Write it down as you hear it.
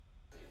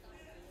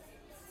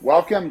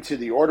Welcome to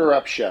the Order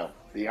Up Show,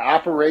 the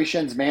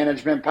operations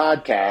management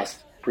podcast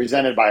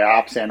presented by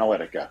Ops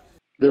Analytica.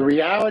 The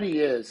reality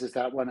is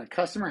that when a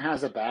customer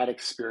has a bad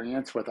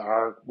experience with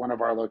one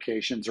of our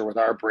locations or with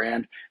our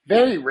brand,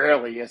 very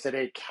rarely is it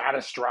a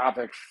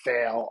catastrophic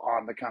fail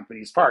on the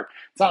company's part.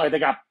 It's not like they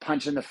got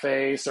punched in the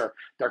face or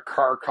their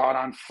car caught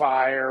on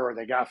fire or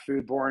they got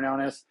foodborne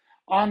illness.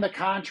 On the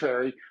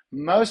contrary,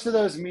 most of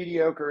those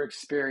mediocre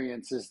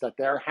experiences that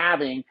they're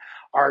having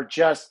are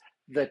just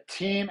the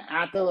team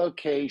at the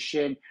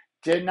location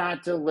did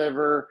not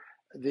deliver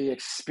the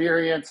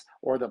experience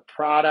or the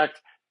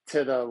product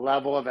to the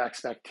level of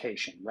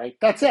expectation, right?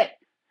 That's it.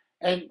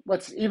 And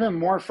what's even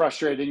more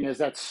frustrating is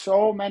that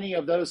so many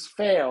of those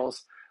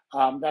fails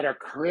that are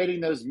creating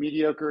those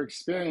mediocre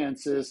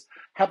experiences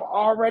have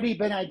already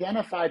been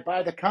identified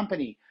by the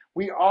company.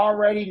 We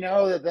already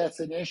know that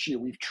that's an issue.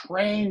 We've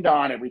trained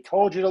on it. We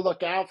told you to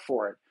look out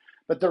for it.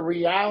 But the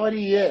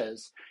reality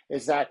is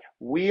that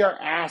we are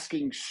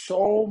asking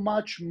so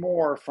much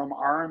more from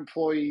our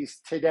employees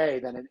today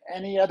than at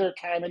any other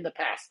time in the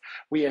past.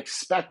 We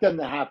expect them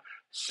to have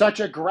such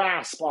a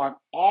grasp on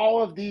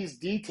all of these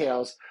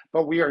details,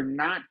 but we are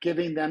not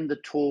giving them the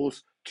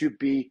tools to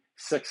be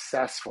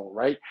successful,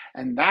 right?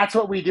 And that's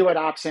what we do at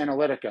Ops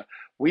Analytica.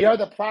 We are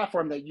the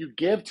platform that you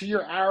give to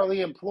your hourly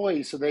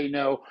employees so they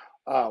know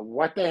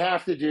what they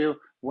have to do,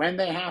 when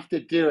they have to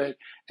do it,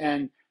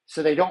 and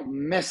so they don't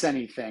miss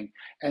anything.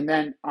 And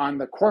then on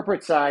the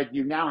corporate side,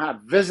 you now have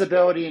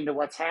visibility into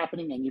what's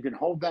happening and you can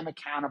hold them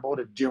accountable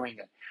to doing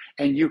it.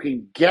 And you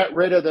can get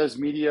rid of those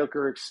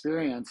mediocre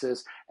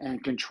experiences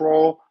and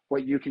control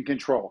what you can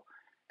control.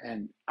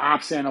 And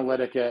Ops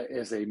Analytica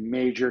is a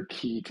major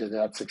key to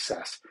that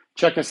success.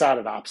 Check us out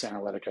at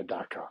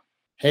opsanalytica.com.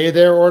 Hey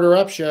there, Order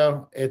Up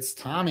Show. It's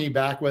Tommy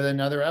back with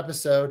another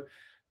episode.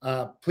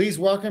 Please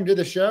welcome to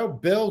the show,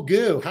 Bill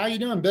Gu. How you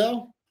doing,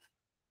 Bill?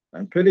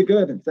 I'm pretty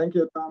good, and thank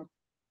you, Tom.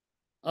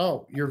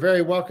 Oh, you're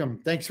very welcome.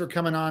 Thanks for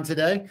coming on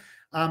today.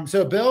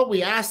 So, Bill,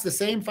 we asked the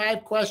same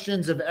 5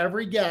 questions of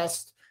every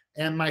guest,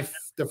 and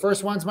the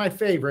first one's my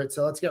favorite,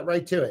 so let's get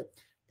right to it.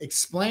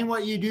 Explain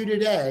what you do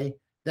today,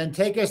 then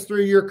take us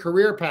through your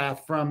career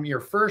path from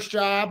your first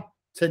job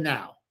to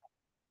now.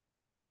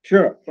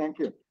 Sure, thank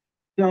you.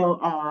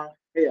 So,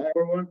 hey,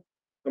 everyone.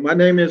 So my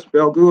name is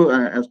Bill Gu,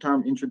 as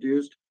Tom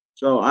introduced.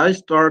 So I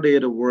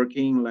started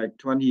working like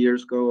 20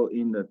 years ago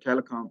in the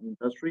telecom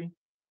industry.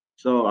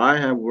 So I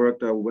have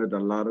worked with a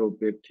lot of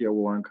big tier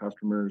 1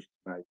 customers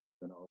like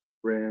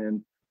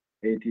Sprint,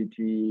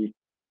 AT&T,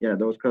 yeah,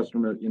 those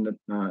customers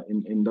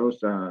in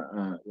those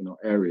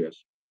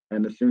areas.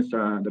 And since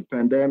the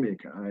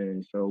pandemic,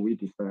 we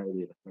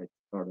decided to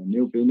start a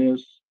new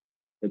business.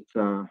 It's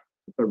a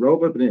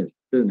robot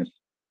business.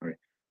 Right.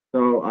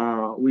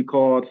 So we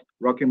call it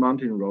Rocky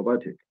Mountain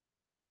Robotic.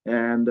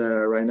 And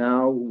right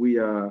now we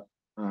are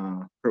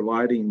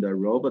providing the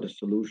robot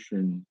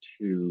solution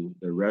to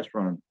the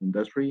restaurant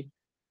industry.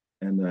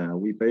 And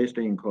we're based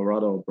in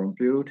Colorado,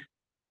 Brumfield.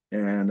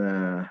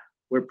 And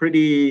we're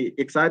pretty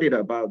excited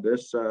about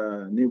this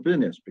new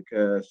business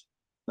because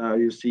now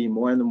you see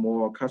more and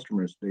more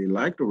customers. They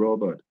like the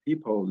robot.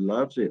 People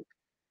loves it.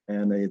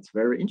 And it's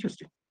very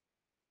interesting.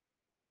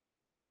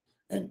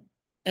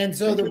 And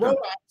so the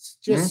robots,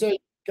 just so you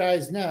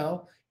guys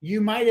know, you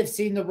might have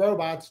seen the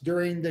robots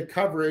during the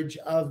coverage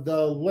of the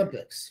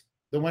Olympics,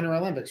 the Winter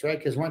Olympics, right?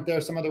 Because weren't there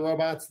some of the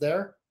robots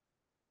there?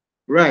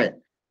 Right.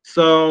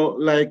 So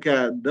like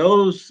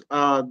those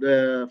are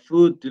the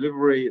food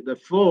delivery, the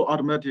full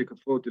automatic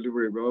food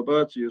delivery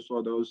robots. You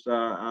saw those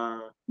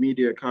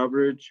media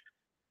coverage.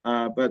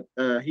 But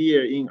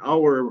here in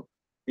our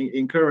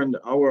current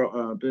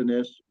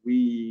business,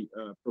 we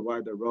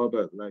provide the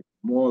robot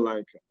more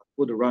like a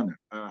food runner.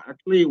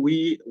 Actually,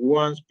 we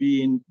once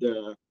been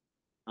the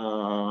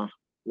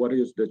what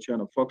is the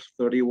channel Fox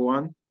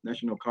 31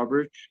 national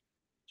coverage.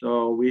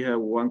 So we have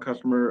one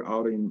customer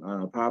out in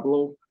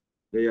Pablo.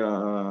 They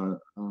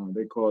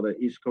call the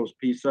East Coast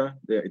Pizza,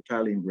 the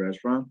Italian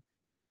restaurant,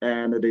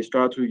 and they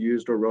start to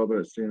use the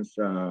robot since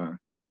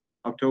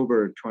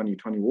October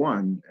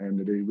 2021, and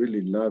they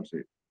really loves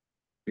it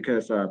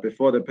because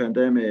before the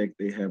pandemic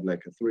they have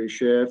like a 3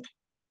 shift,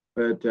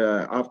 but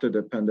after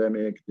the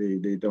pandemic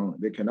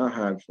they cannot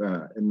have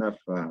enough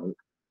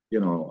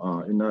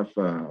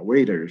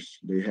waiters.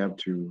 They have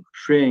to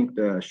shrink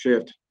the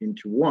shift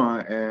into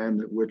one,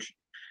 and which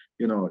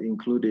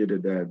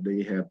included that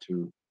they have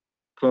to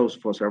close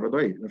for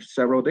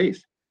several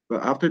days.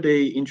 But after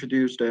they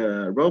introduced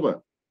the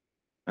robot,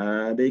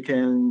 they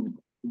can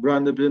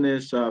run the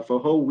business for a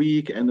whole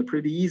week and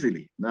pretty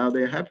easily. Now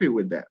they're happy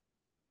with that.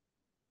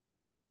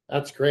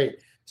 That's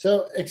great.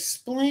 So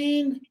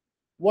explain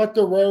what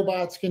the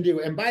robots can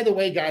do. And by the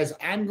way, guys,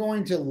 I'm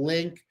going to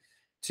link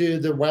to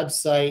the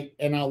website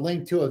and I'll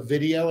link to a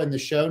video in the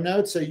show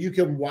notes so you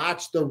can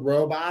watch the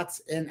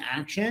robots in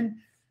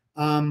action.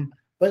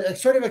 But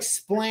sort of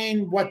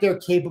explain what they're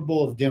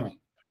capable of doing.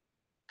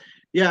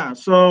 Yeah,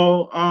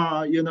 so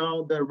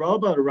the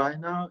robot right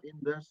now in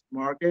this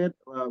market,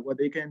 what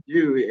they can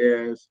do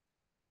is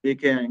they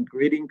can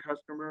greeting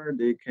customer,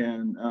 they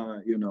can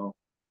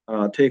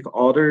take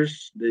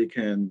orders. They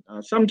can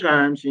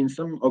sometimes, in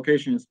some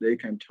occasions, they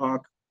can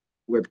talk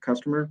with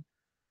customer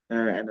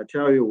and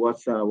tell you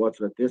what's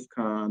the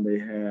discount they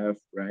have,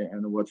 right,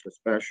 and what's the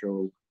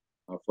special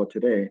for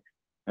today.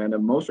 And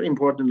most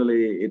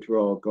importantly, it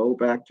will go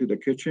back to the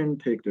kitchen,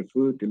 take the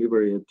food,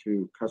 deliver it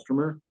to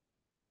customer.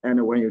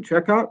 And when you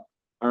check out,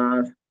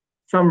 uh,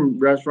 some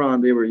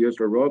restaurant they will use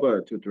a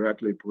robot to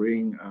directly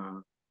bring,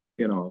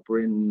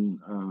 bring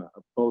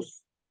a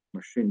post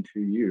machine to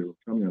you,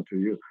 terminal to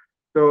you.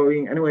 So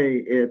in anyway,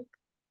 it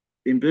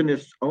in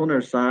business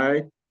owner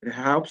side, it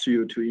helps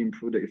you to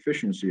improve the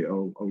efficiency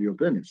of your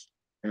business.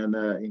 And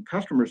in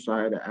customer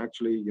side,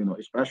 actually,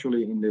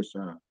 especially in this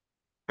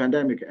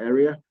pandemic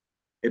area,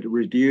 it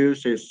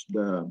reduces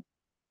the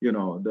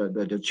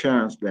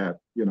chance that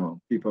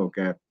people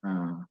get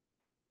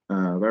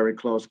very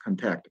close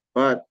contact.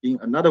 But in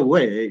another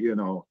way,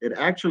 it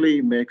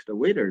actually makes the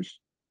waiters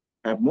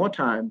have more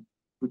time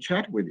to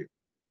chat with you.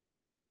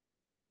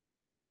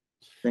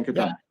 Thank you,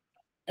 Tom. Yeah.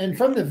 And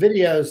from the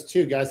videos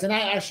too, guys, and I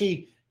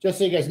actually, just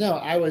so you guys know,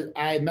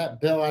 I met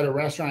Bill at a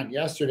restaurant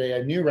yesterday,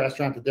 a new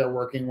restaurant that they're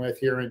working with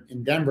here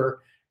in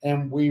Denver,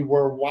 and we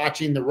were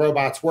watching the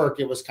robots work.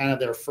 It was kind of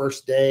their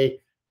first day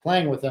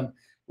playing with them.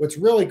 What's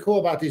really cool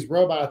about these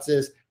robots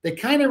is they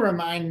kind of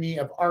remind me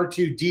of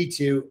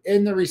R2-D2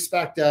 in the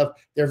respect of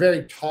they're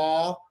very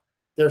tall.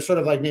 They're sort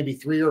of like maybe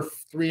 3 or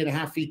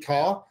 3.5 feet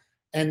tall,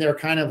 and they're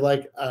kind of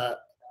like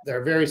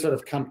they're very sort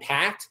of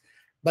compact,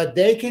 but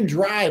they can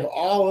drive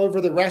all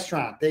over the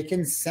restaurant. They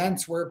can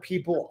sense where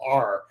people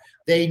are.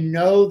 They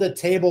know the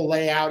table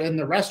layout in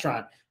the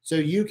restaurant. So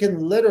you can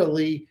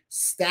literally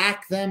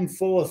stack them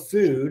full of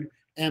food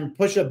and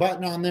push a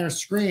button on their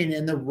screen,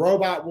 and the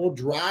robot will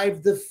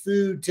drive the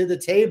food to the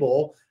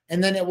table.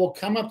 And then it will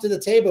come up to the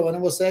table and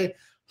it will say,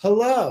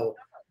 "Hello,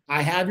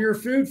 I have your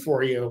food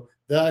for you.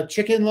 The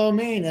chicken lo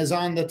mein is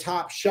on the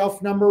top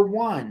shelf number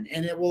 1."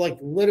 And it will like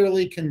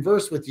literally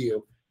converse with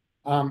you.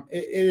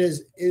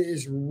 It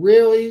is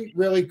really,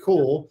 really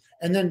cool.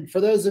 And then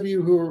for those of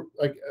you who are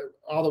like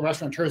all the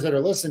restaurateurs that are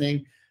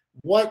listening,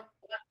 what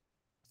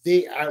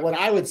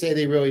I would say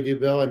they really do,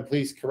 Bill, and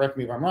please correct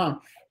me if I'm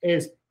wrong,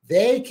 is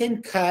they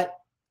can cut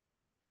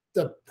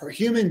the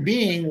human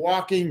being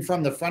walking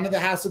from the front of the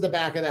house to the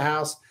back of the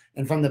house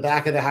and from the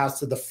back of the house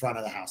to the front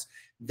of the house.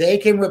 They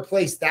can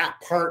replace that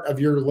part of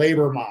your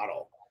labor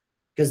model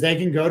because they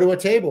can go to a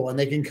table and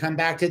they can come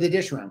back to the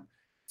dish room.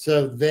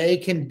 So they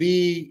can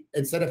be,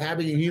 instead of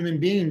having a human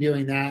being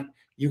doing that,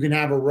 you can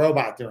have a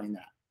robot doing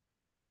that.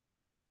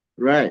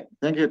 Right.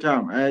 Thank you,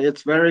 Tom.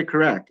 It's very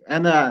correct.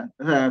 And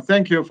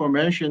thank you for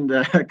mentioning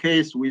the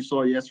case we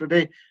saw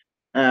yesterday.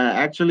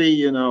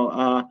 Actually,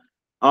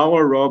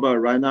 our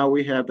robot right now,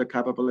 we have the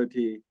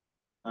capability,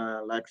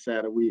 like I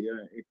said,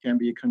 it can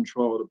be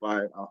controlled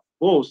by a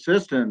full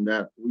system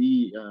that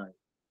we,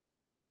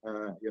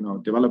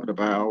 developed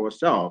by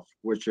ourselves,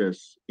 which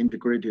is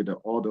integrated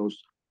all those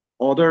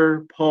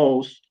order,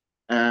 post,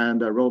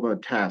 and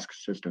robot task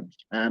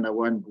systems. And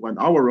when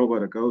our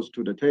robot goes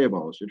to the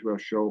tables, it will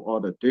show all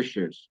the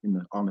dishes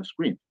on the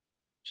screen.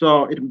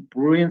 So it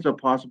brings a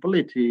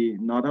possibility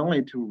not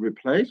only to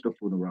replace the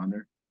food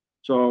runner.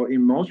 So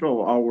in most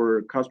of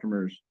our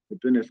customers, the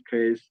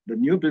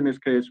new business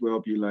case will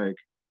be like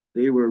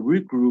they will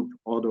regroup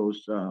all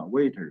those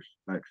waiters.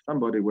 Like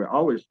somebody will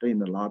always stay in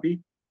the lobby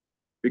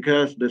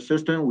because the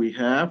system we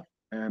have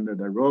and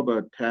the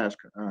robot task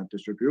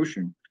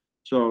distribution.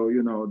 So,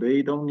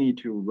 they don't need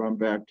to run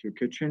back to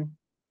kitchen,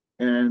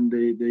 and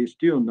they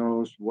still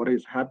knows what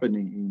is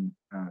happening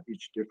in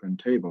each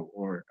different table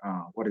or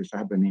what is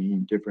happening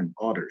in different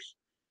orders.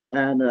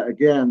 And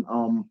again,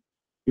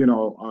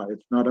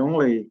 it's not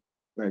only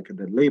like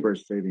the labor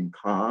saving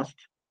cost.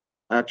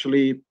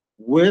 Actually,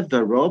 with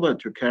the robot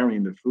to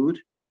carrying the food,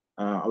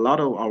 a lot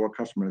of our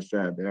customers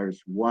said there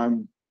is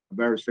one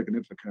very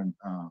significant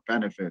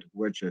benefit,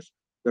 which is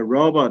the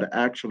robot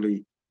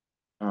actually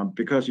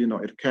because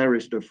it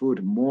carries the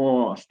food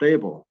more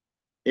stable,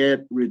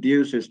 it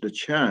reduces the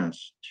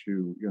chance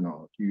to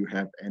you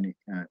have any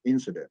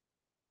incident.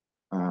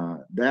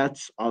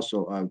 That's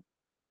also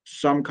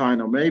some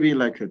kind of maybe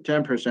like a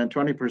 10%,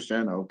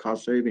 20% of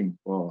cost saving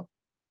for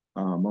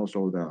most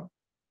of the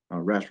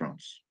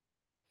restaurants.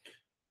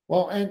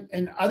 Well,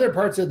 and other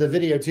parts of the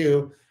video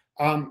too,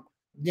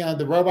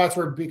 the robots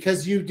were,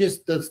 because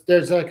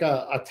there's like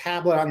a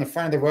tablet on the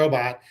front of the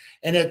robot,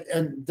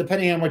 and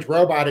depending on which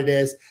robot it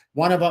is,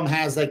 one of them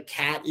has like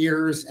cat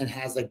ears and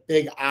has like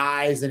big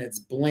eyes and it's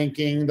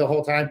blinking the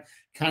whole time,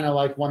 kind of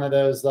like one of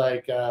those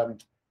like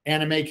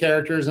anime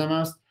characters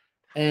almost.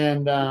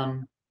 And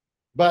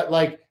but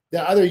like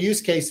the other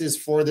use cases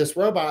for this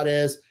robot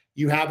is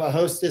you have a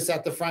hostess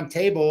at the front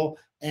table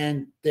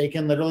and they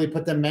can literally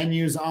put the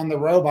menus on the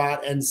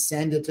robot and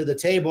send it to the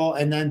table.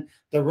 And then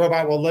the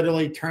robot will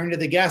literally turn to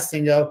the guests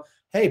and go,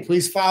 "Hey,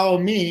 please follow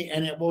me."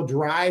 And it will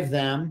drive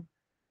them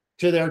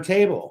to their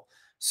table.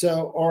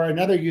 So, or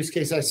another use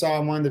case I saw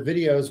in one of the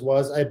videos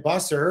was a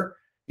busser.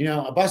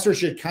 A busser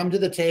should come to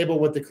the table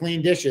with the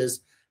clean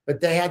dishes, but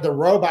they had the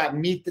robot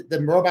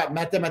the robot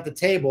met them at the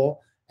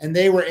table and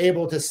they were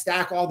able to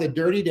stack all the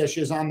dirty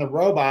dishes on the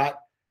robot,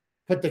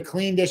 put the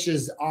clean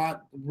dishes on,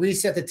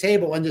 reset the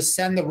table, and just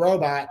send the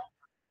robot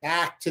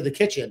back to the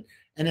kitchen.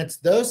 And it's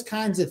those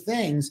kinds of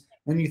things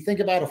when you think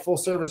about a full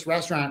service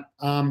restaurant.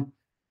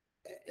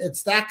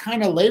 It's that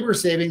kind of labor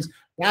savings.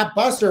 That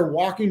busser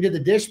walking to the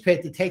dish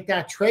pit to take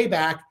that tray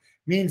back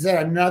means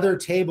that another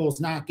table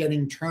is not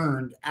getting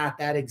turned at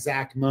that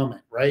exact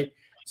moment, right?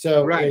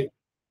 So Right.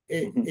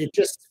 it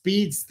just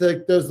speeds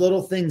those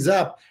little things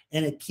up,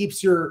 and it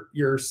keeps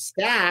your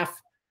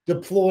staff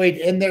deployed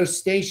in their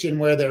station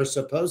where they're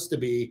supposed to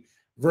be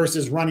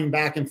versus running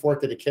back and forth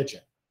to the kitchen.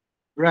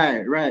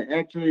 Right, right.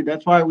 Actually,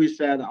 that's why we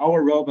said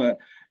our robot,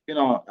 in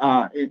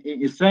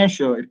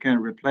essential, it can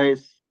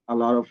replace a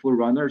lot of food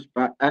runners,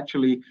 but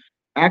it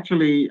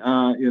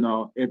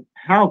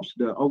helps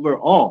the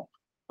overall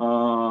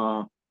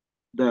the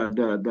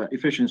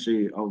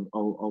efficiency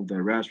of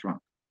the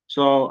restaurant.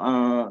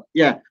 So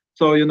yeah,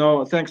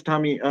 so thanks,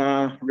 Tommy.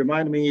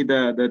 Remind me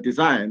the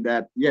design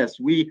that yes,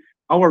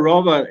 our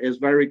robot is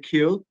very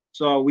cute.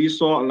 So we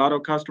saw a lot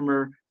of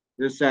customer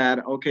that said,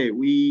 okay,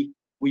 we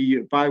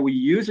by we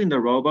using the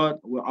robot,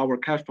 our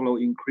cash flow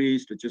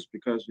increased just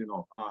because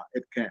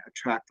it can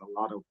attract a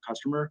lot of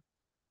customer.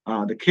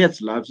 The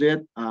kids loves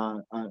it.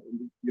 The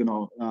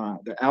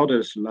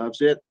elders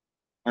loves it.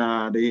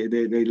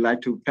 They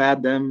like to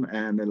pet them,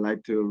 and they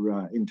like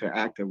to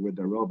interact with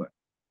the robot.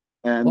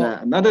 And Well,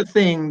 another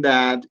thing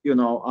that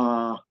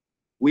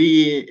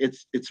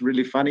it's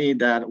really funny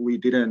that we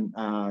didn't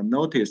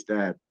notice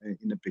that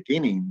in the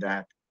beginning,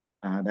 that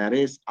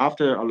is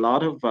after a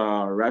lot of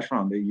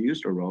restaurant they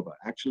use the robot.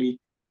 Actually,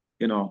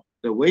 the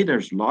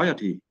waiters'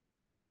 loyalty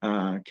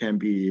can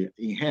be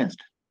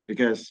enhanced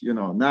because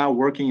now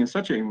working in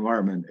such an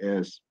environment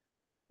is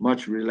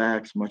much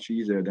relaxed, much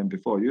easier than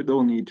before. You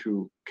don't need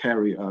to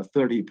carry a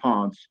 30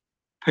 pounds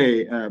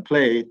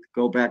plate,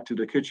 go back to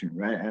the kitchen,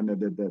 right? And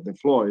the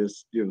floor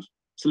is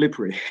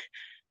slippery. yeah.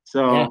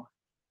 So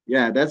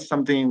yeah, that's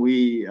something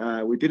we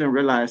didn't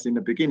realize in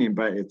the beginning,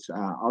 but it's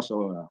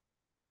also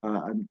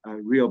a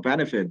real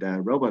benefit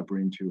that robot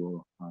bring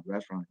to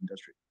restaurant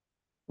industry.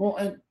 Well,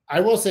 and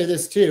I will say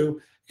this too,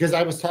 because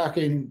I was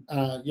talking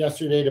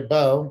yesterday to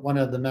Bo, one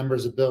of the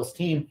members of Bill's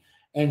team,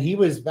 and he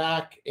was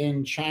back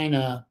in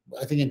China,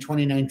 I think in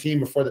 2019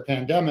 before the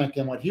pandemic.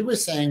 And what he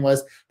was saying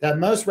was that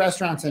most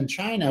restaurants in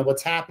China,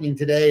 what's happening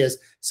today is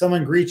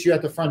someone greets you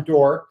at the front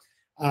door,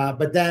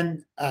 but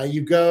then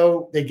you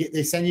go,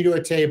 they send you to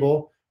a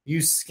table,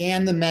 you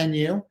scan the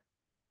menu,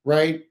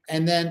 right?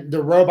 And then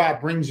the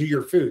robot brings you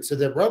your food. So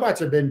the robots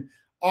have been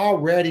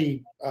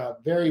already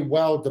very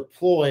well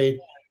deployed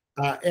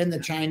in the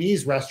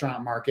Chinese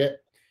restaurant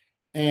market.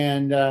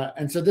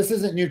 And so this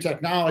isn't new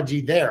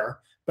technology there,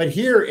 but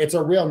here it's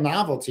a real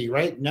novelty,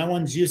 right? No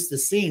one's used to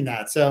seeing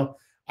that. So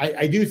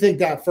I do think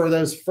that for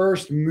those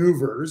first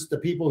movers, the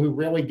people who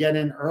really get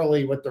in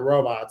early with the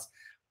robots,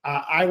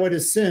 I would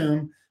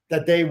assume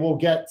that they will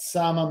get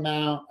some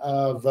amount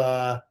of,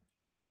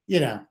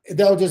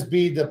 they'll just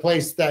be the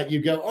place that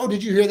you go, oh,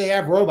 did you hear they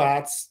have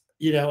robots?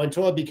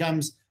 Until it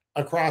becomes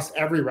across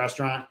every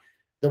restaurant.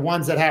 The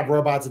ones that have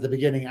robots at the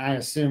beginning, I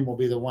assume, will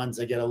be the ones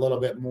that get a little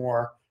bit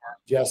more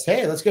just,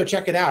 hey, let's go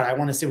check it out. I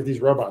want to see what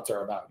these robots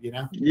are about,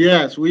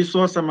 Yes, we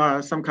saw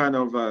some kind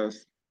of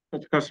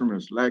such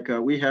customers. Like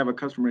we have a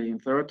customer in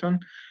Thornton,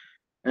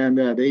 and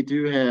they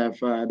do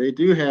have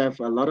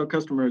a lot of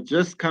customers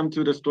just come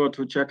to the store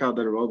to check out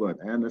the robot,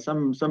 and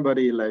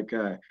somebody like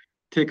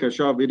take a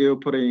short video,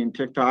 put it in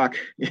TikTok.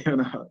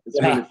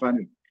 It's really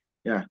funny.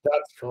 Yeah,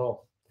 that's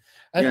cool.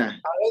 And yeah.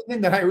 another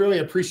thing that I really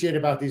appreciate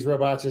about these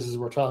robots is, as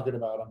we're talking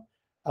about them,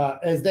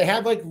 is they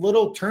have like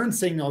little turn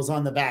signals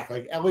on the back,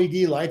 like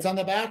LED lights on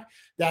the back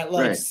that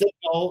like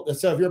signal.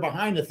 So if you're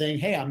behind the thing,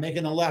 hey, I'm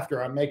making a left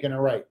or I'm making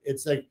a right.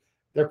 It's like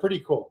they're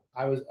pretty cool.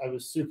 I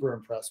was super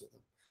impressed with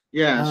them.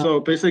 Yeah. So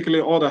basically,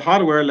 all the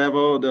hardware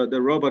level,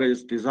 the robot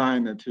is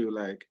designed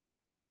to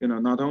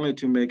not only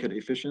to make it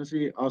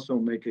efficiency, also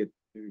make it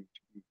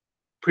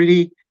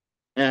pretty,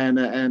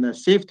 and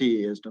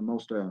safety is the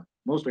most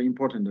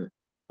important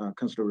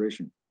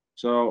consideration.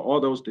 So all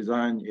those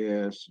design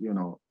is,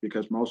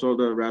 because most of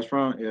the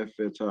restaurant, if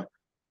it's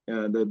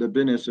the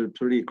business is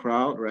pretty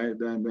crowd, right?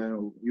 Then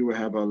you will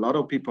have a lot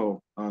of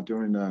people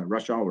during the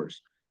rush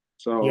hours.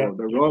 So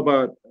the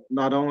robot,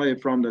 not only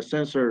from the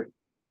sensor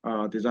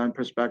design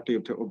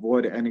perspective to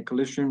avoid any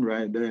collision,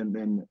 right?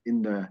 Then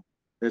in the,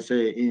 let's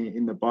say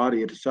in the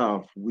body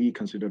itself, we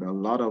considered a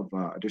lot of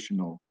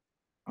additional,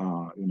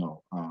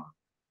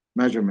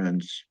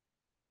 measurements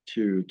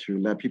to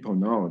let people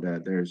know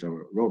that there's a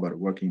robot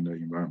working in the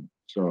environment.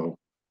 So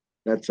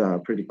that's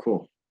pretty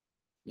cool.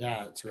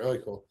 Yeah, it's really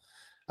cool.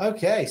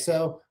 Okay,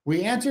 so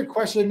we answered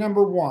question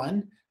number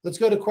 1. Let's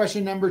go to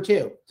question number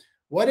 2.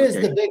 What is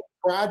the big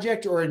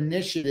project or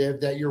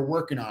initiative that you're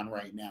working on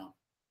right now?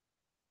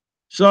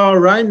 So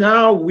right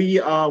now we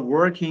are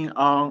working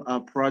on a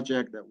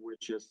project that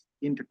which is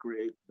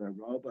integrate the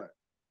robot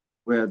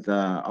with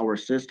our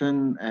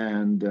system,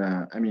 and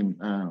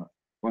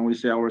when we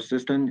say our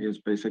system, is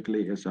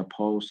basically it's a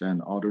POS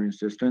and ordering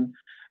system.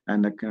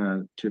 and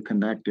to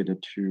connect it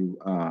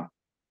to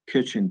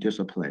kitchen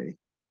display.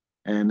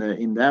 And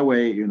in that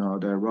way, in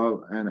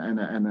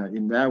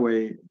that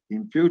way,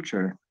 in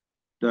future,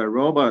 the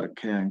robot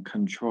can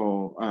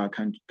control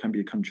can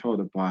be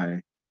controlled by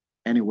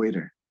any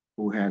waiter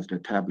who has the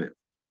tablet.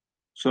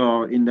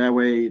 So in that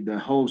way, the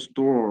whole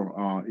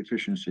store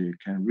efficiency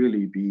can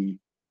really be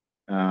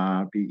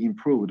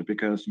improved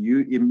because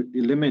you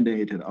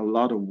eliminated a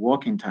lot of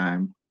walking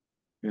time,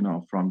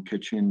 from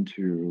kitchen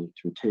to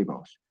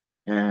tables,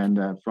 and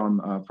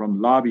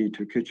from lobby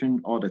to kitchen,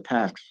 all the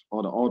tasks,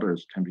 all the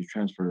orders can be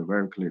transferred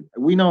very clearly.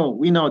 We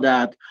know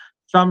that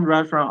some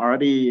restaurant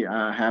already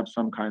have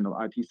some kind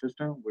of IT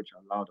system which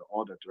allow the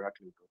order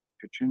directly to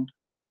the kitchen,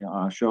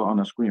 show on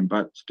the screen,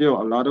 but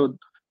still a lot of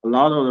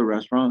the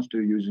restaurants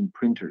still using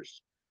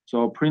printers.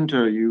 So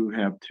printer, you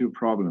have two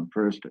problems.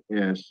 First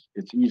is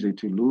it's easy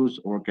to lose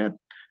or get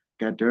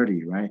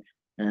dirty, right?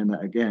 And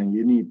again,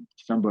 you need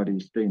somebody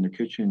stay in the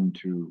kitchen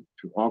to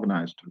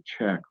organize, to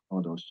check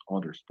all those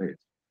order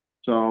states.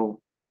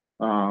 So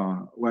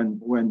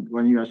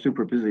when you are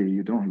super busy,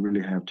 you don't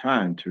really have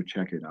time to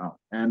check it out.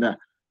 And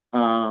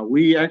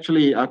we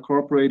actually are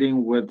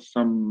cooperating with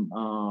some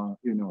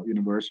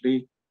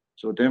university.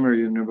 So Denver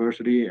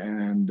University,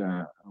 and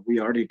we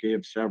already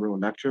gave several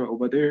lecture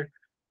over there.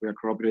 We are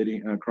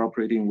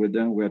cooperating with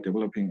them. We are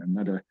developing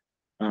another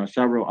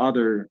several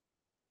other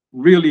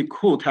really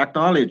cool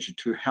technology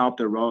to help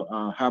the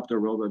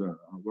robot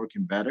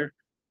working better.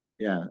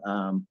 Yeah.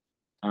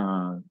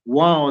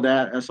 One of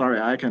that. Sorry,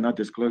 I cannot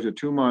disclose it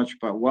too much,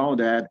 but one of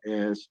that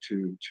is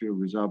to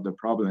resolve the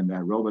problem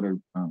that robot.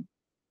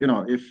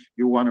 If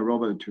you want a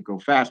robot to go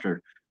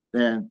faster,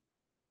 then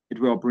it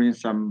will bring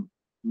some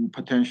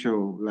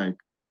potential like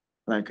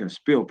a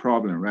spill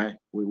problem, right?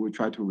 We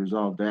try to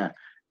resolve that,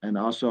 and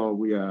also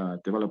we are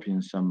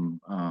developing some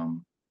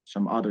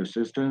other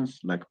systems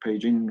like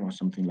paging or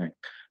something like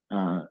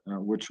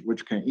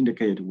which can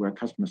indicate where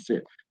customers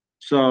sit.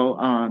 So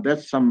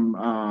that's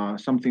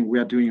something we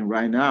are doing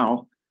right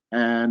now,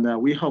 and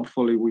we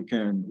hopefully we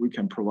can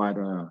provide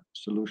a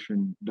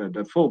solution,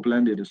 the full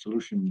blended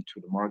solution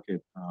to the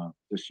market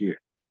this year.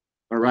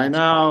 But right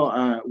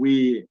now,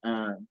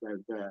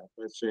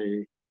 let's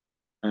say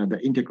the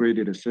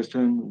integrated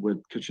system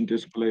with kitchen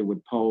display,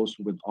 with POS,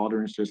 with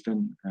ordering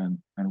system, and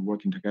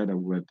working together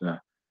with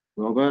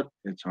robot,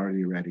 it's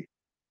already ready.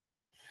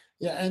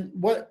 Yeah, and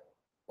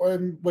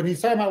when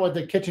he's talking about what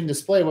the kitchen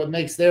display, what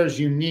makes theirs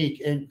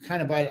unique and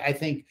kind of I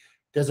think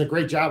does a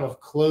great job of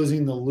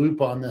closing the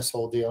loop on this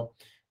whole deal,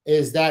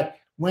 is that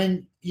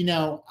when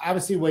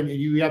obviously when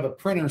you have a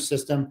printer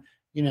system,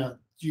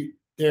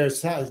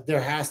 there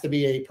has to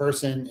be a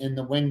person in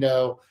the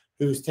window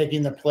who's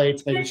taking the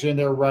plates, making sure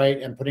they're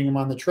right, and putting them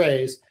on the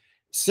trays.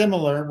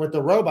 Similar with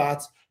the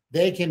robots,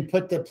 they can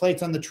put the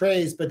plates on the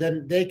trays, but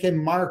then they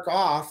can mark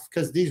off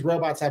because these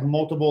robots have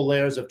multiple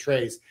layers of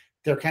trays.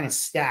 They're kind of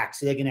stacked,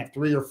 so they can have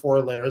 3 or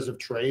 4 layers of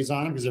trays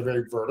on them because they're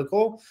very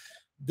vertical.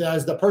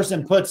 As the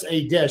person puts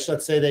a dish,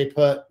 let's say they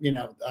put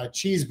a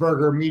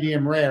cheeseburger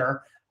medium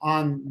rare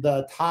on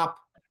the top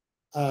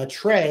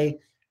tray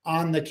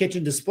on the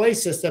kitchen display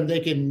system, they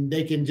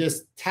can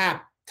just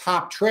tap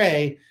top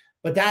tray,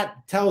 but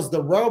that tells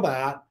the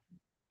robot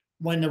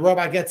when the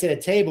robot gets at a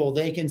table,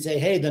 they can say,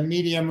 hey, the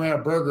medium rare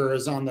burger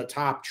is on the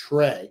top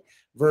tray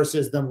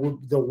versus the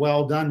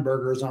well done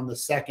burgers on the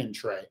second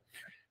tray.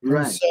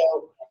 Right. And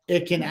so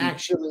it can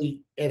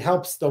actually, it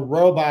helps the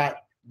robot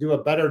do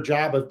a better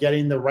job of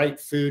getting the right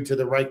food to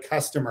the right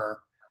customer,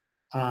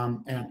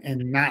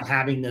 and not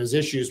having those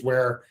issues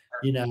where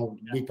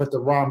we put the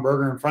wrong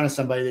burger in front of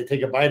somebody, they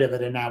take a bite of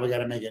it, and now we got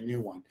to make a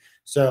new one.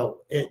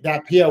 So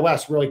that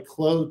POS really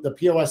closed, the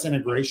POS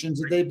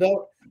integrations that they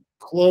built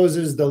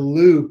closes the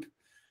loop.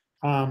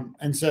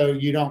 And so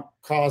you don't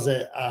cause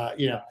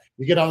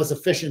you get all this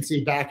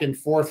efficiency back and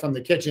forth from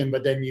the kitchen,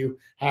 but then you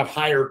have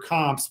higher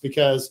comps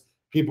because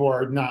people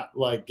are not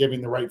like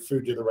giving the right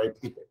food to the right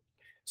people.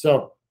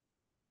 So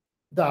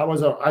that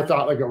was I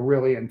thought like a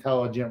really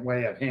intelligent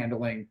way of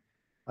handling,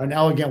 an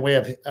elegant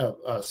way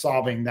of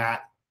solving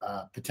that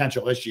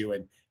potential issue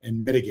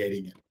and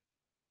mitigating it.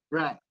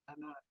 Right.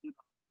 And,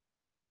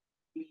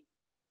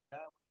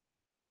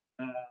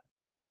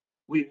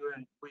 we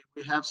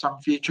have some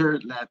feature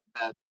that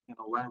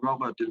when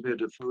robot deliver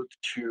the food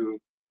to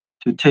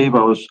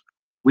tables,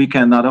 we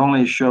can not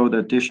only show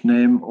the dish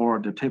name or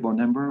the table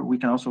number, we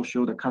can also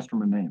show the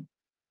customer name.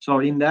 So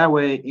in that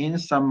way, in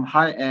some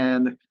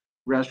high-end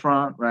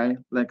restaurant, right,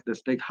 like the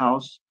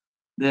steakhouse,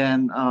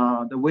 then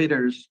the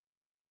waiters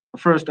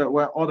first,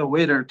 all the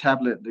waiter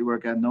tablet, they will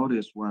get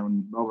notice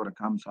when robot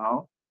comes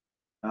out.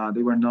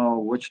 They will know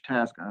which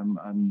task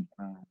I'm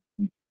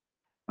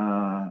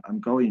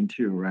going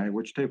to, right?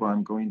 Which table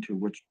I'm going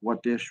to,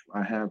 what dish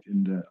I have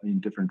in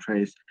different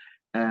trays,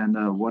 and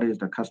what is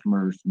the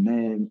customer's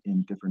name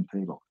in different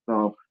tables.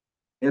 So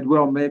it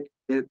will make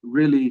it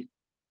really,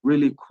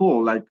 really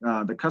cool. Like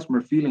the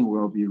customer feeling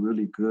will be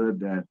really good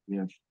that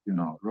if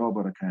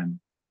robot can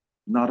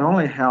not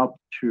only help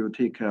to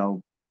take care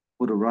of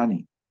food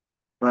running,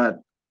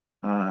 but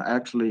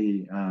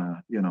actually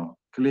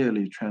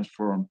clearly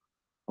transform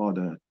all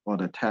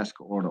the task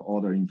or the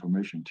order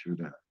information to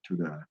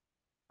the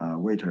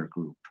waiter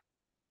group.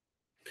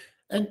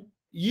 And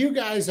you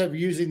guys are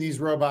using these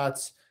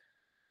robots.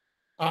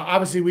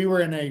 Obviously, we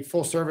were in a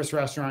full service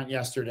restaurant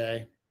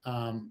yesterday,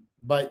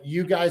 but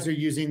you guys are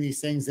using these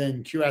things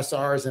in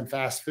QSRs and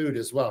fast food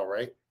as well,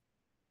 right?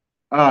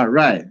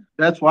 Right.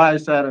 That's why I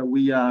said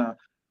we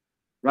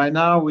right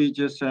now we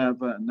just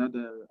have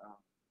another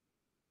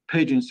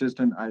paging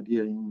system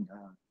idea in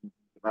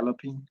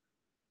developing.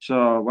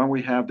 So when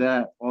we have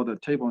that, all the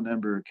table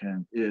number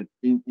can it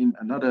in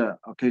another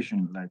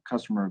occasion, like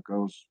customer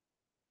goes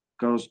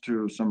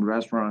to some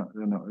restaurant,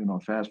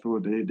 fast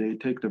food, they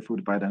take the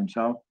food by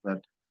themselves,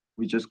 but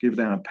we just give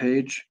them a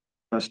page,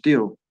 but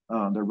still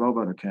the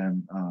robot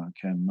can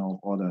know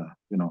all the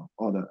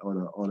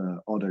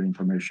all the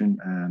information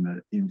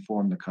and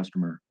inform the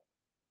customer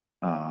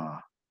uh,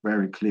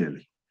 very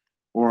clearly.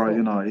 Or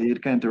Cool.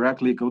 it can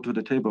directly go to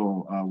the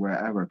table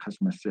wherever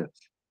customer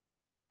sits.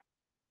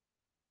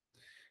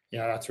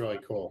 Yeah, that's really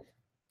cool.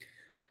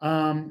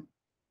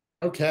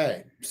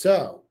 Okay,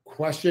 so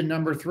question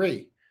number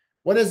 3.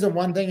 What is the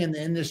one thing in the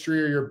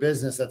industry or your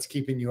business that's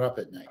keeping you up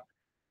at night?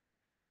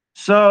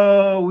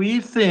 So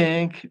we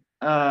think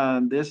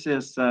this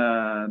is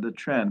the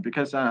trend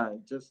because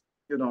just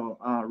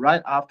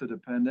right after the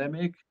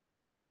pandemic,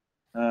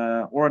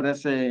 or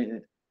let's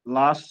say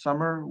last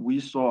summer, we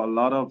saw a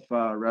lot of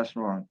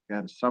restaurants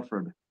get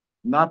suffered,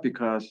 not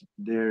because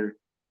their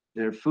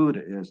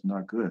food is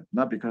not good,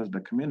 not because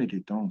the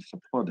community don't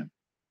support them,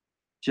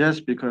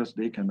 just because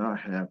they cannot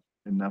have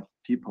enough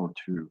people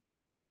to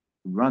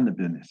run the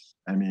business.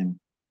 I mean,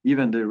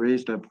 even they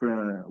raise the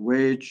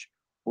wage,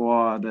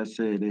 or let's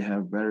say they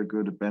have very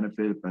good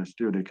benefit, but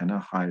still they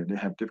cannot hire. They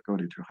have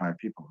difficulty to hire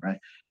people, right?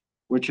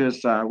 Which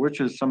is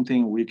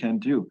something we can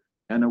do.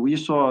 And we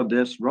saw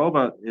this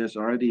robot is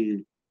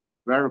already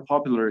very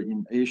popular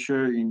in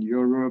Asia, in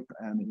Europe,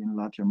 and in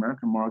Latin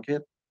American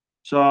market.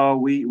 So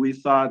we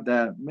thought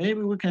that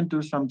maybe we can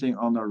do something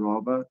on the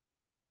robot,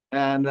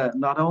 and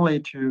not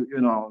only to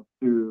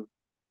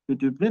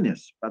do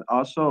business, but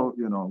also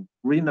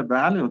bring the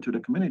value to the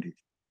community.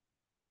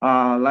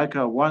 Like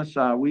once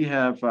we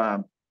have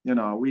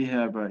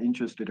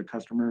interested a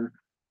customer.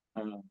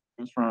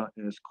 Restaurant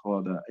is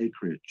called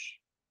Acreage.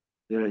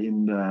 They're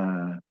in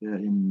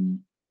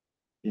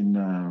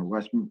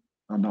West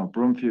no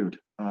Broomfield,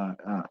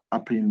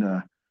 up in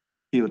the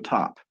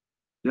hilltop.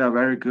 They are a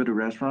very good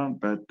restaurant,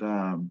 but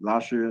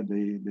last year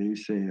they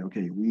say,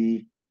 okay,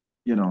 we're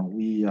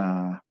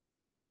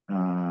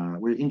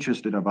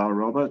interested about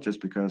robot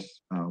just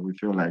because we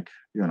feel like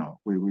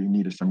we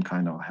need some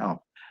kind of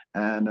help,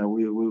 and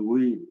we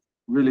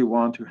really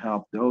want to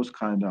help those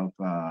kind of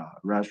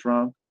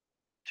restaurant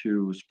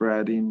to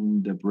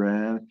spreading the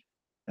brand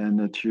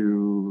and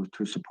to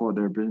support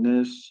their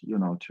business,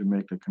 to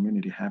make the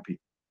community happy.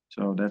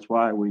 So that's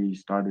why we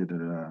started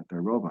the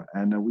robot,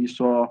 and we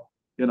saw,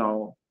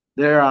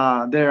 there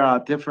are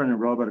different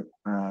robot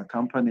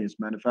companies,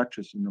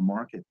 manufacturers in the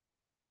market,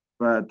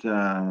 but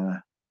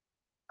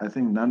I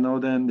think none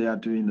of them they are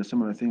doing the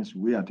similar things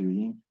we are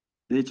doing.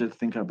 They just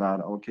think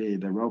about, okay,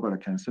 the robot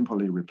can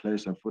simply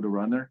replace a food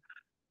runner,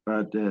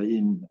 but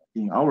in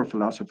our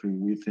philosophy,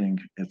 we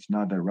think it's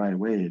not the right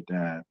way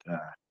that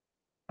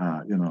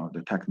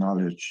the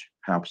technology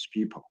helps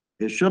people.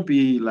 It should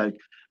be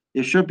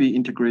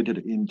integrated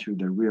into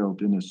the real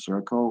business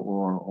circle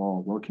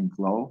or working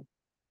flow,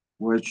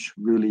 which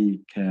really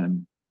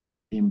can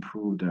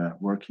improve the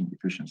working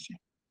efficiency.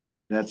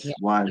 That's Yeah.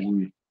 why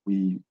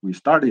we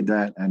started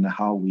that and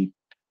how we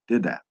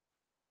did that.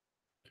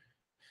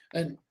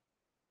 And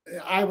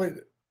I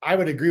would I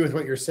would agree with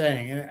what you're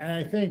saying. And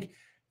I think,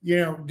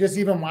 just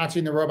even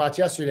watching the robots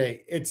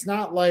yesterday, it's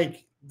not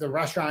like the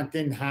restaurant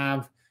didn't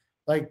have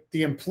like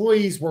the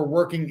employees were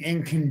working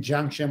in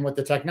conjunction with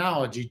the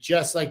technology,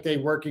 just like they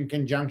work in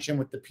conjunction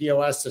with the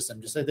POS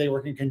system, just like they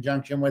work in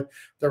conjunction with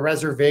the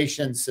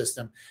reservation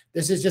system.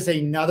 This is just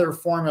another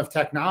form of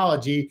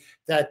technology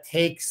that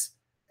takes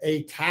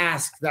a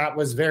task that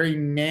was very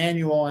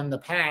manual in the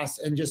past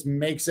and just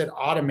makes it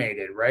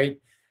automated, right?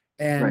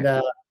 And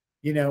Right.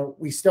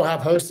 we still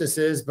have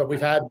hostesses, but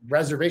we've had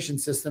reservation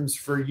systems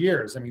for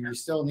years. I mean, you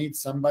still need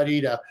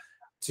somebody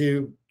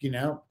to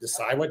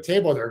decide what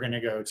table they're going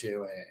to go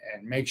to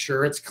and make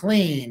sure it's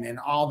clean and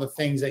all the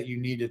things that you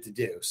needed to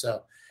do.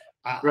 So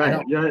I Right.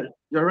 don't.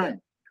 You're right.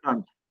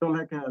 So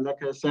like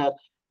I said,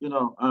 in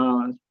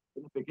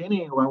the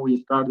beginning when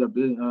we start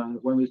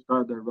when we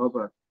start the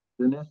robot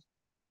business,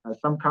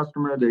 some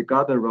customer they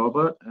got the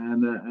robot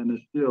and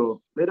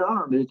still later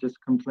on they just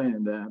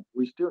complain that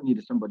we still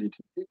need somebody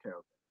to take care of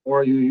it,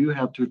 or you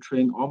have to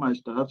train all my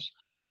staffs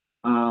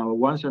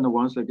once and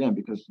once again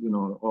because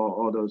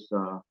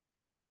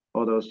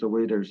all those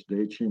waiters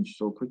they change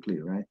so quickly,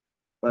 right?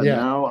 But Yeah.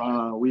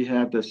 now we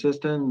have the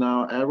system.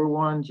 Now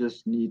everyone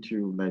just need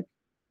to like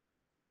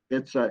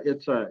it's a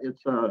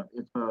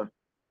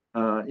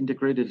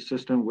integrated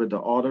system with the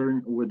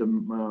order with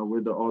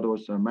the all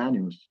those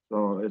manuals.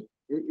 So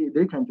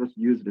they can just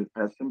use it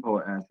as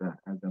simple as a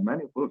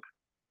menu book.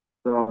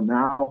 So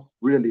now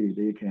really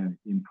they can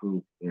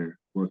improve their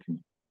working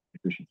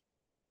efficiency.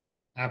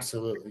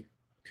 Absolutely.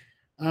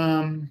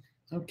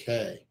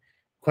 Okay.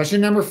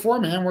 Question number 4,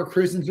 man. We're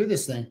cruising through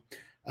this thing.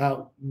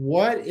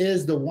 What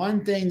is the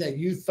one thing that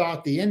you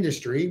thought the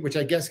industry, which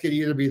I guess could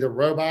either be the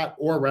robot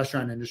or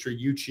restaurant industry,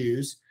 you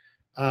choose,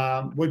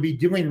 would be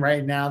doing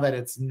right now that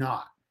it's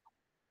not?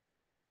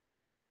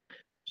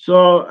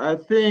 So I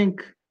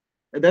think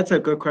that's a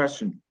good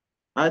question.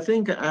 I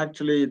think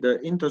actually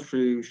the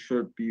industry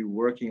should be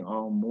working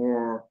on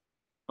more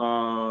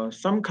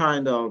some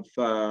kind of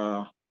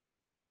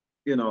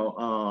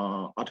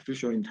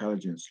artificial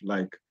intelligence,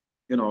 like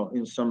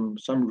in some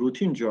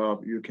routine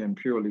job you can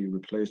purely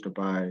replaced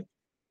by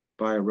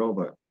a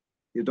robot.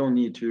 You don't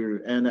need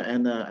to, and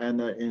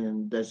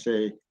in, let's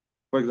say,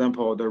 for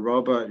example, the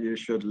robot, you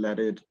should let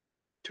it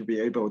to be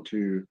able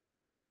to,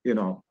 you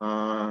know,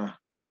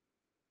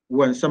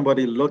 when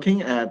somebody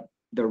looking at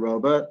the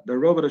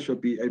robot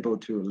should be able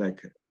to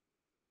like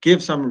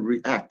give some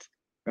react,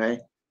 right?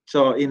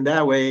 So in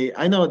that way,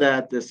 I know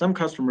that some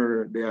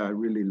customer they are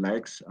really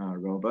likes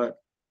robot.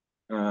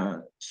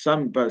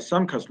 Some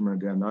customer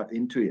they are not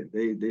into it.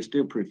 They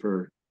still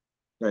prefer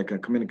like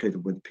communicate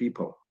with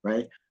people,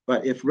 right?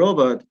 But if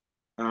robot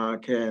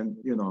can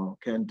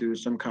do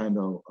some kind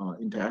of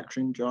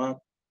interaction job,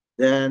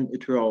 then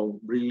it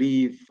will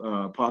relieve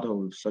part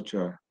of such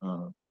a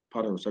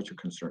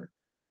concern.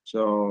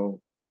 So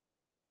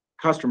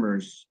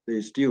customers they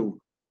still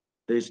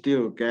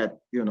get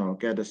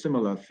a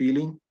similar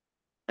feeling,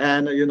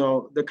 and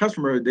the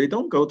customer they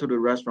don't go to the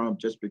restaurant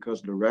just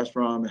because the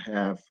restaurant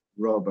have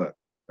robot,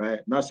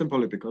 right? Not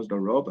simply because the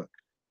robot.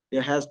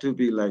 It has to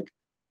be like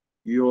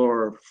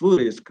your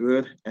food is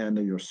good and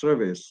your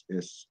service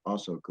is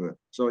also good.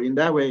 So in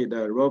that way,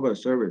 the robot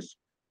service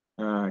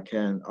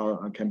can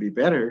be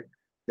better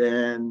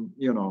than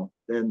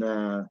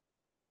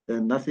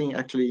than nothing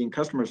actually in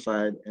customer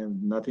side,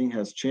 and nothing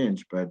has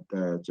changed, but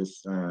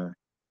just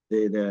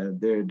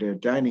their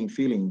dining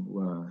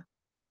feeling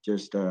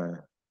just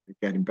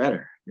getting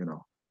better.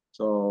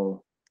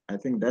 So I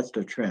think that's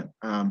the trend.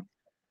 And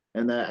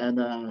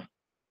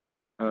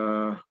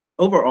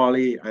overall,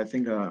 I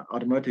think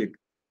automatic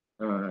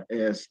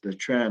is the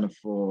trend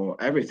for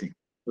everything.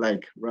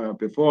 Like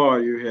before,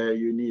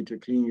 you need to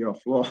clean your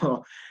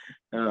floor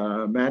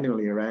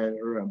manually, right?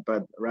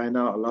 But right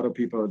now, a lot of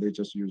people they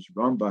just use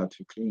robot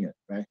to clean it,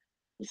 right?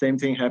 The same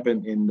thing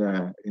happened in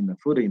the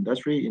food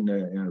industry, in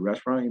the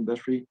restaurant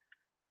industry.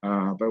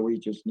 But we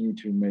just need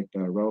to make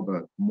the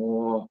robot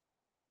more,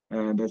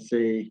 let's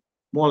say,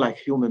 more like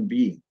human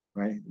being,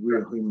 right?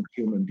 Real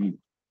human being.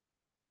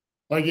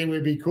 Like it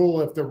would be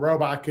cool if the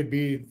robot could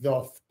do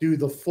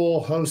the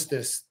full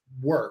hostess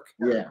work.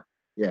 Yeah.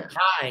 Yeah.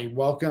 Hi,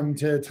 welcome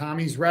to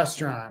Tommy's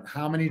restaurant.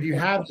 How many do you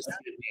have this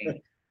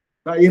evening?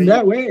 But in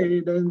that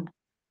way, then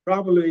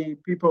probably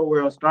people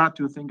will start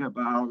to think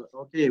about,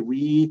 okay,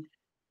 we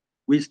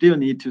still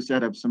need to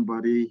set up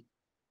somebody.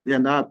 They're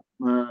not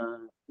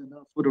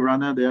food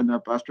runner, they're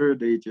not buster.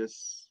 They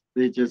just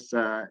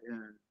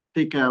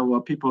take care of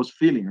what people's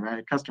feeling,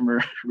 right?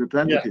 Customer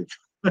representative.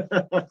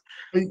 Yeah.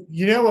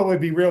 You know what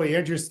would be really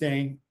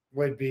interesting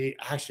would be,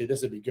 actually,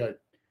 this would be good.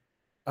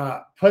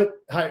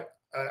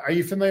 Are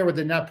you familiar with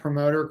the Net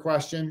Promoter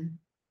question?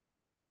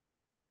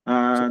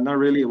 Not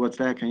really. What's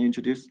that? Can you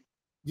introduce?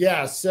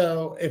 Yeah.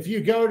 So if you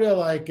go to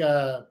like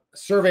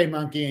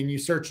SurveyMonkey and you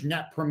search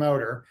Net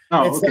Promoter,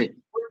 it's okay. Like,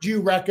 would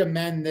you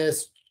recommend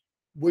this?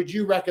 Would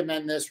you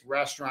recommend this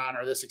restaurant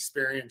or this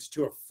experience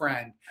to a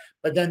friend?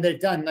 But then they've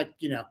done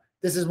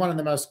this is one of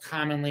the most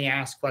commonly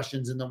asked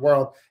questions in the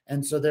world.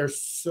 And so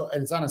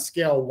it's on a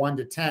scale of 1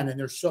 to 10. And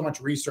there's so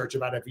much research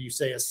about if you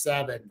say a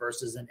 7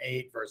 versus an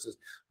 8 versus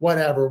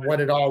whatever,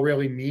 what it all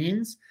really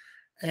means.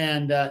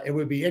 And it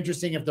would be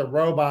interesting if the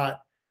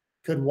robot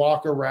could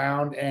walk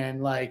around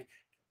and like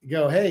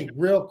go, hey,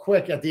 real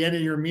quick at the end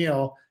of your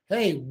meal,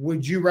 hey,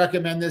 would you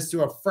recommend this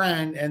to a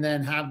friend? And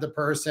then have the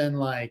person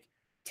like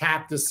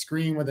tap the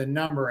screen with a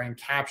number and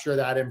capture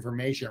that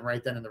information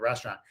right then in the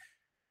restaurant.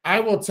 I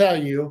will tell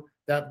you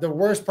that the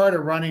worst part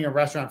of running a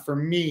restaurant for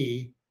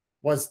me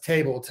was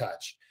table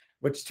touch,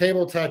 which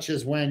table touch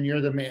is when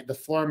you're the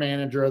floor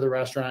manager of the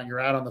restaurant, you're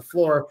out on the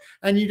floor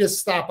and you just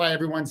stop by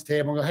everyone's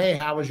table and go, hey,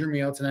 how was your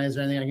meal tonight? Is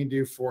there anything I can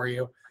do for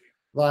you?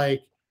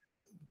 Like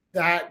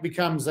that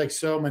becomes like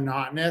so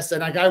monotonous.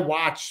 And like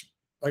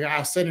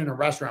I'll sit in a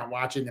restaurant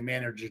watching the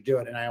manager do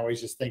it. And I always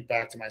just think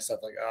back to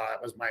myself, like, oh,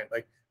 that was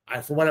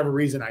for whatever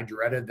reason, I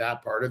dreaded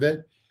that part of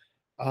it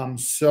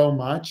so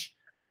much.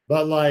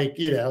 But like,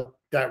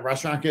 that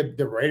restaurant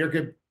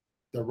the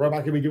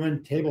robot could be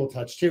doing table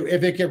touch too.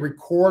 If it could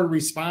record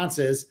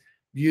responses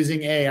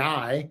using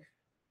AI,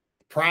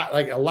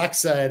 like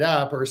Alexa it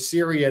up or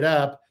Siri it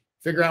up,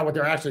 figure out what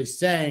they're actually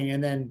saying,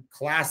 and then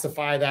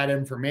classify that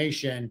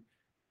information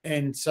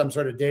in some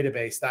sort of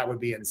database, that would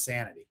be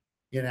insanity,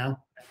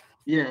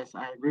 Yes,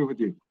 I agree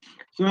with you.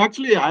 So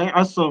actually, I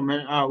also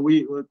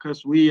we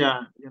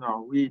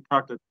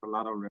talked to a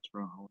lot of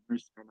restaurant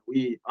owners, and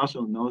we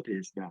also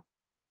noticed that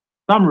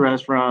some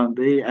restaurant,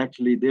 they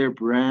actually their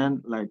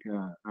brand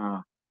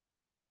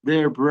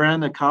their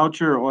brand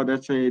culture, or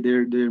let's say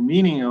their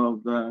meaning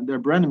of their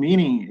brand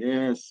meaning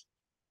is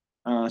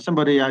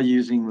somebody are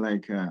using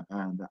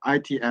the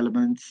IT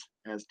elements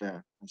as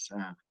their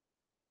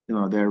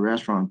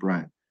restaurant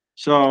brand.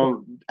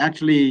 So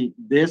actually,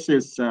 this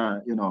is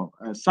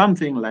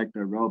something like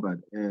the robot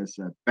is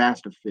a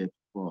best fit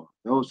for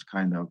those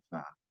kind of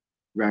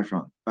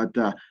restaurant.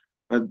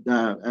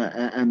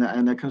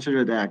 And I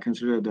consider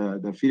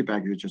the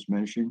feedback you just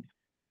mentioned.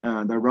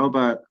 The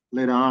robot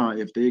later on,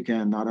 if they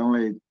can not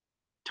only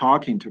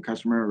talking to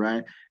customer,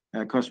 right?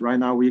 Because right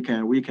now we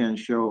can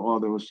show all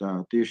those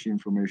dish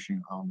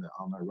information on the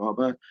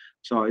robot.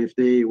 So if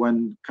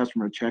when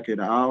customer check it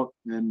out,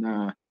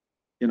 then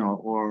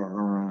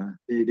or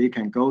they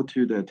can go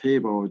to the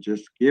table,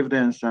 just give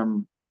them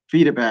some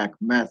feedback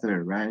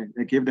method, right?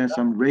 They give them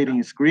some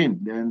rating screen.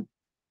 Then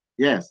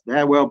yes,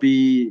 that will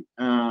be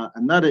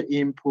another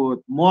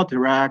input, more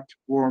direct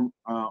and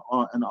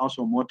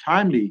also more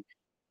timely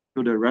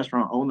to the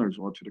restaurant owners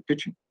or to the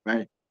kitchen,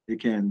 right? They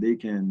can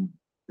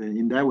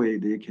in that way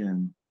they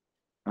can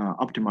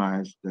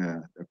optimize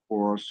the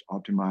course,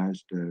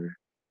 optimize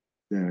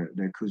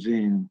the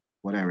cuisine,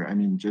 whatever. I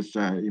mean, just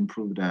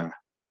improve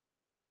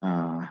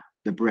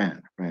the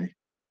brand, right?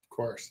 Of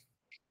course.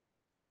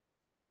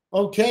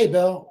 Okay,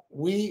 Bill,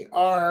 we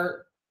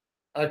are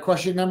at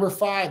question number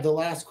 5, the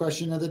last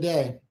question of the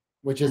day,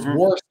 which is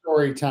war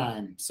story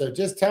time. So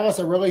just tell us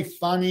a really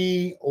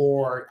funny,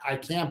 or I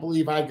can't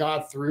believe I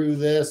got through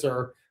this,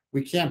 or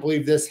we can't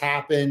believe this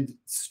happened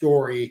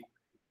story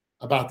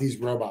about these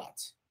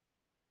robots.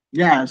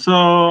 Yeah.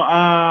 So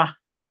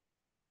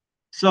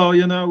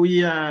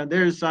we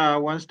there's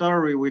one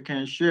story we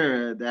can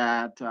share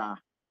that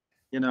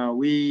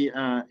we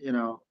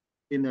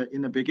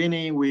in the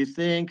beginning we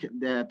think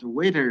that the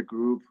waiter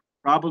group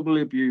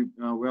probably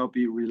will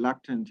be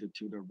reluctant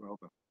to the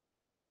robot,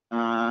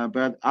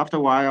 but after a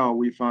while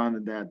we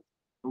found that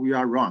we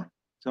are wrong.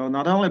 So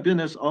not only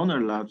business owner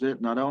loves it,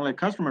 not only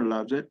customer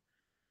loves it,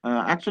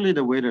 actually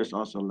the waiters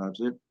also loves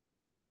it.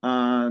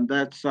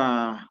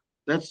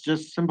 That's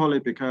just simply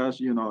because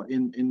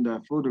in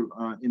the food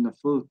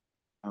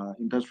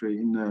industry,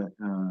 in the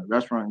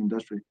restaurant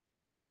industry,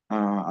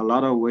 a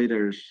lot of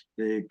waiters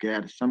they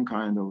get some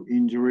kind of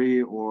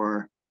injury,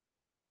 or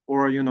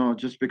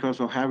just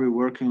because of heavy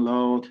working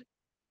load,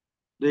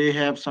 they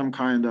have some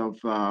kind of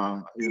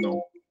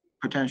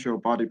potential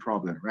body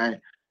problem, right?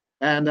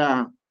 And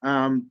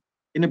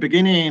in the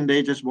beginning,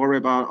 they just worry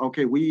about,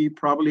 okay, we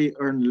probably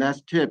earn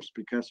less tips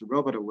because the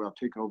robot will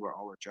take over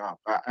our job.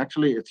 But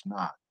actually, it's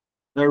not.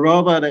 The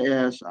robot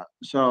is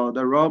so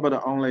the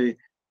robot only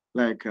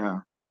like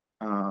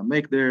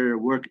make their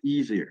work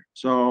easier.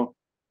 So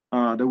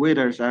the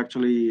waiters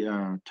actually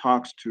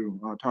talks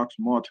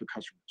more to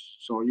customers.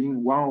 So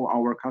in one of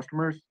our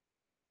customers,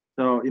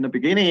 so in the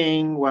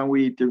beginning when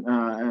we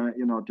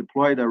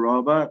deploy the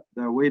robot,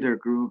 the waiter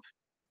group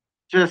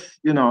just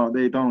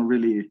they don't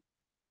really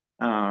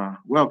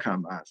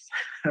welcome us.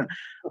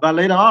 But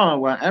later on,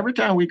 when every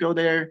time we go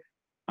there,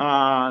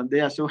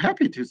 they are so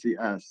happy to see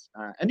us.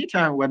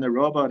 Anytime when the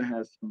robot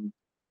has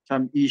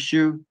some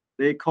issue,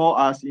 they call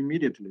us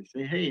immediately.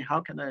 Say, hey, how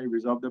can I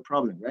resolve the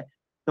problem, right?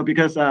 So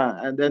because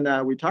and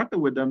then we talked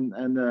with them,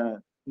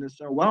 and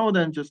so one of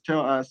them just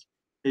tell us,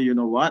 hey, you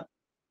know what?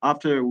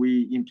 After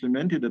we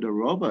implemented the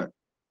robot,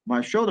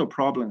 my shoulder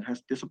problem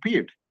has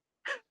disappeared.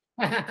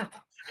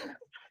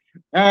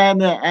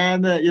 And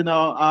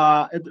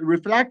it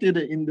reflected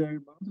in their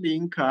monthly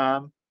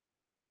income.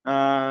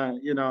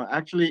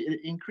 Actually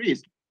it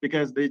increased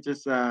because they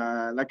just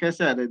like I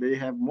said, they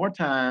have more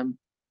time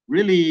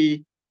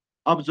really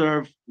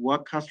observe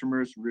what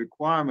customers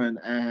requirement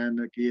and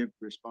give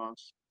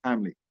response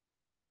timely,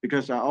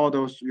 because all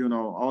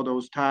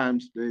those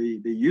times they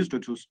used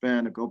to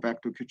spend go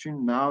back to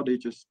kitchen. Now they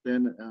just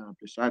stand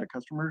beside the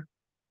customer,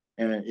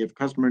 and if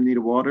customer need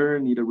water,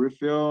 need a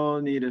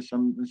refill, need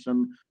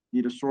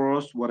need a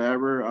source,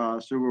 whatever,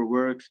 server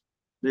works,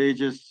 they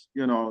just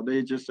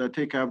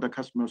take care of the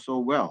customer so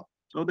well.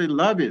 So they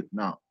love it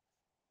now.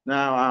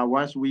 Now,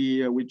 once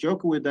we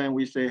joke with them,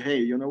 we say, hey,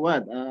 you know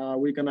what?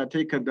 We're gonna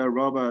take the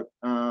robot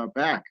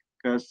back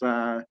because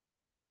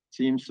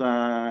seems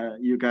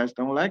you guys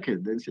don't like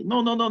it. They say,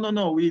 no, no, no, no,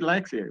 no. We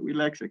like it. We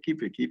like it.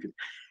 Keep it. Keep it.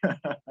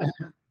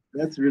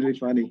 That's really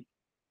funny.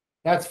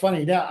 That's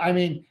funny. Now, I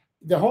mean,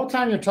 the whole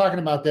time you're talking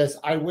about this,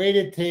 I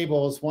waited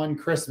tables one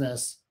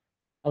Christmas.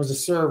 I was a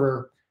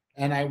server,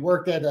 and I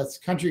worked at a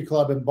country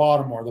club in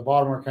Baltimore, the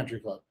Baltimore Country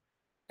Club.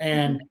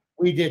 And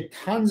we did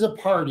tons of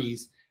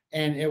parties,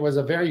 and it was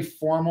a very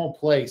formal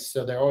place.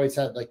 So they always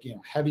had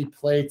heavy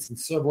plates and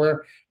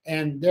silverware.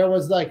 And there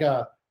was like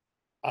a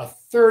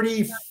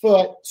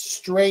 30-foot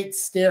straight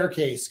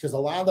staircase because a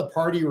lot of the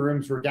party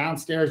rooms were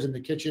downstairs in the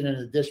kitchen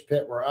and the dish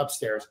pit were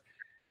upstairs.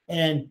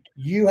 And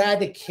you had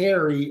to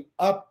carry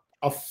up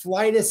a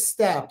flight of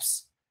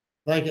steps,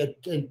 like an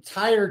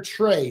entire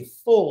tray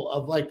full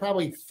of like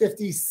probably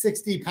 50,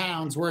 60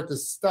 pounds worth of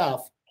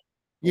stuff,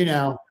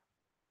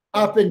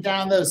 up and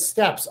down those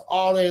steps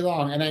all day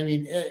long. And I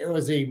mean, it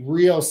was a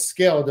real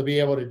skill to be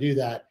able to do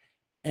that.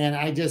 And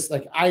I just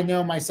like, I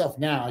know myself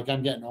now, like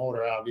I'm getting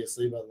older,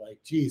 obviously, but like,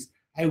 geez,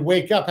 I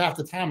wake up half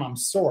the time, I'm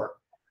sore.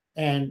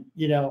 And,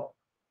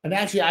 and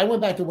actually I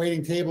went back to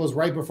waiting tables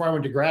right before I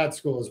went to grad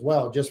school as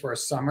well, just for a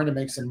summer to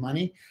make some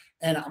money.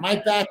 And my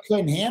back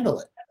couldn't handle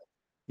it.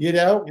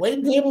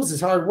 Waiting tables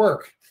is hard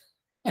work.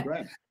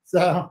 Right.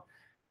 So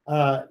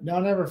I'll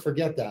never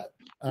forget that.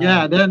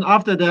 Yeah. Then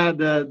after that,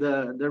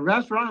 the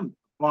restaurant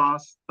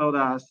boss told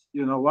us,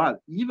 you know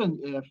what, even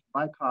if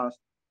my cost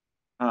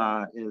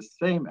is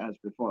same as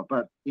before,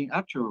 but in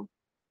actual,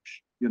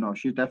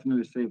 she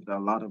definitely saved a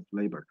lot of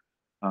labor.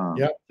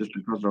 Just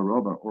because of the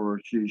robot, or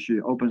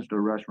she opens the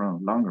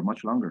restaurant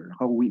much longer, a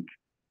whole week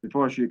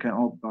before she can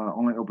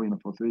only open it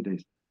for 3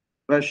 days.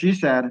 But she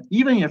said,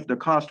 even if the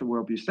cost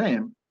will be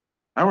same,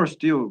 I will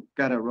still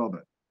get a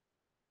robot.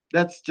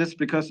 That's just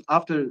because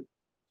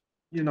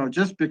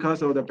just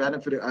because of the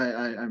benefit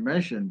I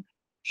mentioned,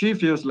 she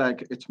feels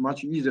like it's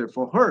much easier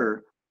for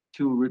her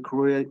to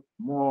recreate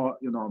more,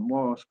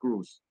 more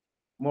screws,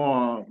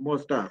 more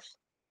stuff.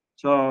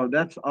 So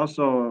that's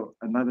also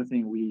another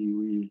thing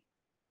we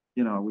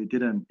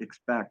didn't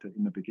expect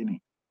in the beginning,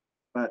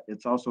 but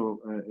it's also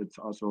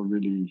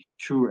really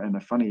true and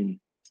a funny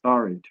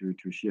story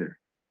to share.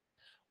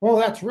 Well,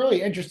 that's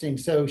really interesting.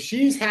 So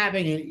she's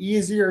having an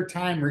easier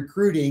time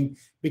recruiting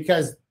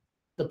because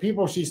the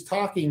people she's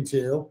talking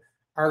to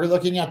are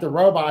looking at the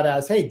robot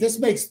as, hey, this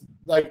makes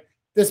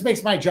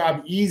my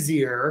job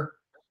easier.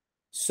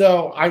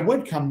 So I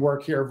would come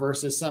work here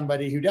versus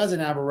somebody who doesn't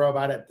have a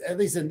robot, at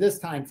least in this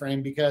time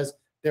frame, because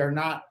they're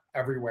not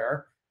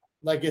everywhere.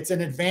 Like it's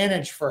an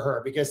advantage for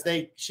her because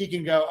she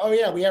can go, oh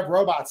yeah, we have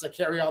robots that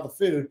carry all the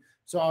food.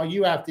 So all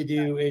you have to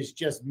do is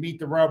just meet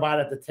the robot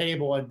at the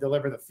table and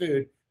deliver the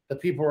food. The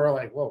people are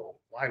like, whoa,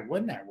 why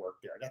wouldn't I work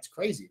there? That's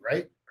crazy,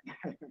 right?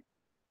 Yes,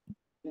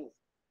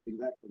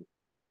 exactly.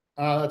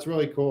 That's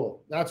really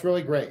cool. That's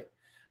really great.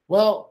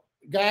 Well,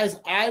 guys,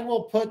 I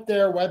will put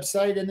their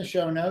website in the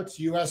show notes,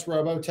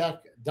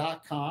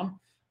 usrobotech.com.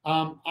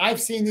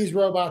 I've seen these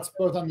robots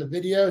both on the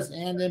videos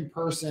and in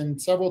person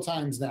several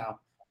times now.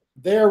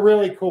 They're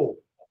really cool.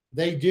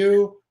 They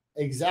do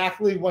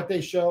exactly what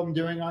they show them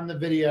doing on the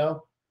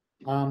video.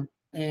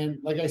 And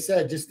like I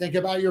said, just think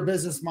about your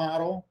business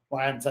model.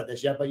 Well, I haven't said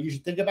this yet, but you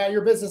should think about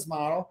your business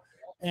model.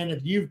 And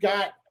if you've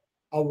got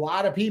a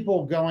lot of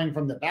people going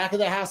from the back of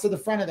the house to the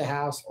front of the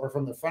house, or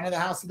from the front of the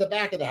house to the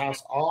back of the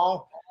house,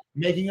 all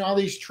making all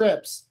these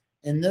trips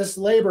in this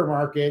labor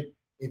market,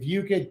 if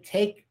you could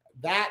take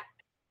that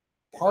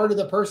part of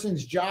the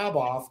person's job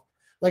off,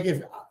 like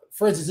if,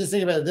 for instance, just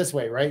think about it this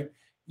way, right?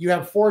 You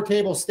have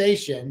 4-table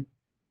station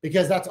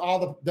because that's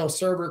all the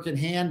server can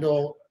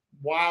handle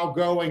while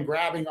going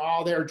grabbing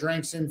all their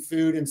drinks and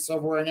food and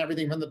silverware and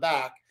everything from the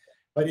back.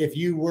 But if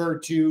you were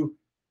to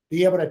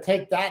be able to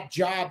take that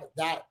job,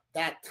 that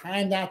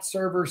time that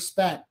server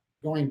spent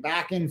going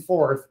back and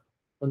forth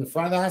from the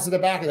front of the house to the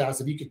back of the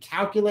house, if you could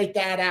calculate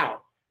that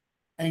out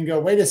and go,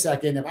 wait a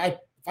second, if I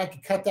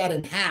could cut that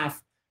in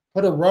half,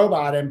 put a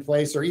robot in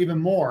place or even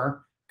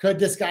more, could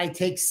this guy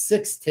take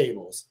 6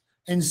 tables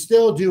and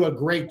still do a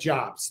great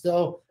job,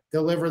 still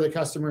deliver the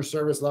customer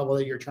service level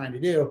that you're trying to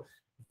do?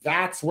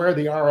 That's where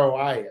the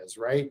ROI is,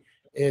 right?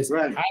 Right.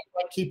 How do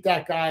I keep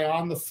that guy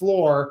on the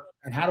floor,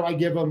 and how do I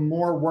give him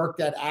more work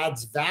that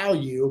adds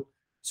value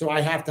so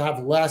I have to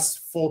have less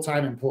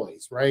full-time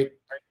employees, right?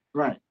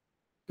 Right.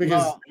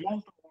 Because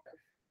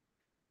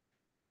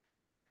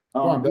go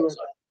on, Bill.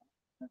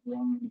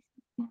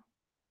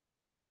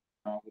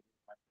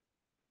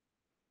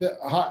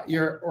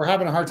 We're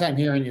having a hard time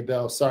hearing you,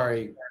 Bill.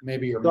 Sorry,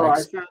 maybe your So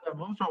I said that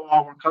most of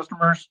our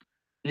customers,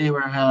 they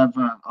will have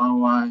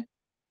ROI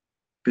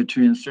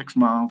between 6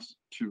 months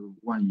to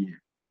 1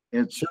 year.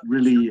 It's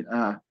really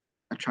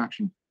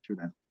attraction to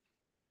them.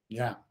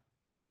 Yeah.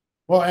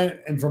 Well,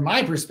 and from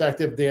my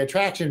perspective, the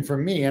attraction for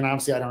me, and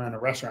obviously I don't own a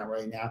restaurant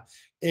right now,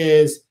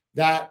 is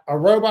that a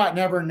robot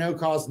never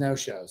no-calls,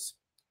 no-shows.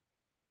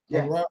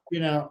 Yeah.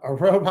 A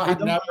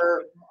robot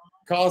never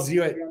calls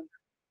you at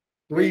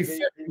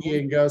 3:50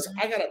 and goes,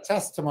 I got a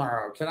test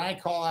tomorrow. Can I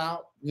call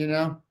out?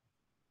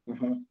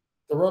 Mm-hmm.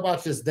 The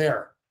robot's just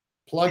there,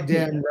 plugged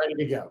in, ready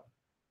to go.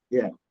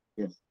 Yeah.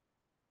 Yes.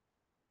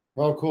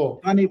 Well,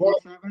 cool.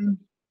 24/7,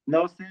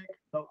 no sick,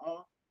 no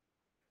off,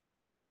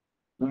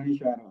 no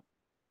shadow.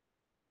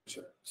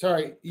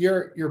 Sorry,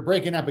 you're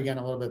breaking up again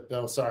a little bit,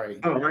 Bill. Sorry.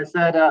 Oh, I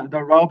said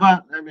the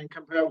robot,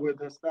 compared with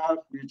the staff,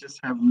 we just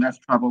have less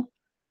trouble.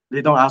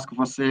 They don't ask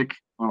for sick,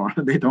 or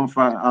they don't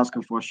ask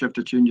for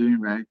shift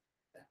changing, right?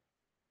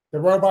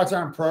 The robots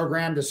aren't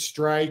programmed to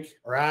strike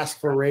or ask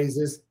for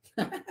raises.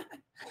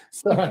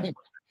 Sorry.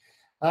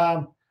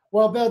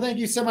 Well, Bill, thank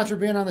you so much for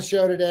being on the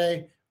show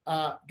today.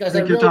 Guys,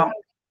 Thank you, Tom.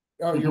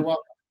 Oh, you're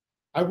welcome.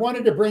 I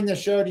wanted to bring the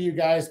show to you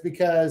guys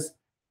because,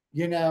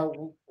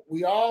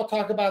 we all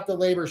talk about the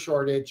labor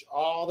shortage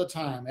all the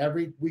time.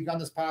 Every week on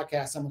this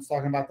podcast, someone's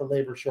talking about the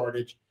labor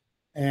shortage.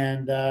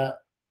 And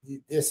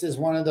this is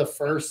one of the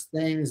first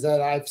things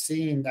that I've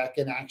seen that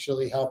can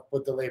actually help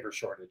with the labor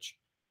shortage.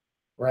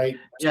 right?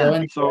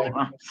 Yeah. So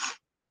So,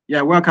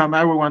 yeah, welcome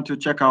everyone to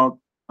check out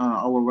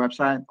our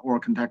website or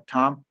contact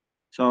Tom.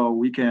 So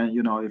we can,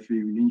 if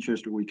you're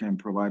interested, we can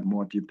provide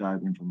more deep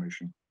dive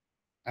information.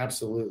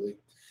 absolutely.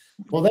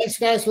 Well, thanks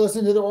guys for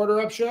listening to the Order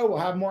Up Show. We'll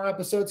have more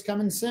episodes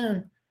coming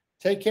soon.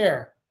 Take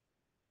care.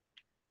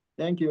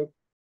 Thank you.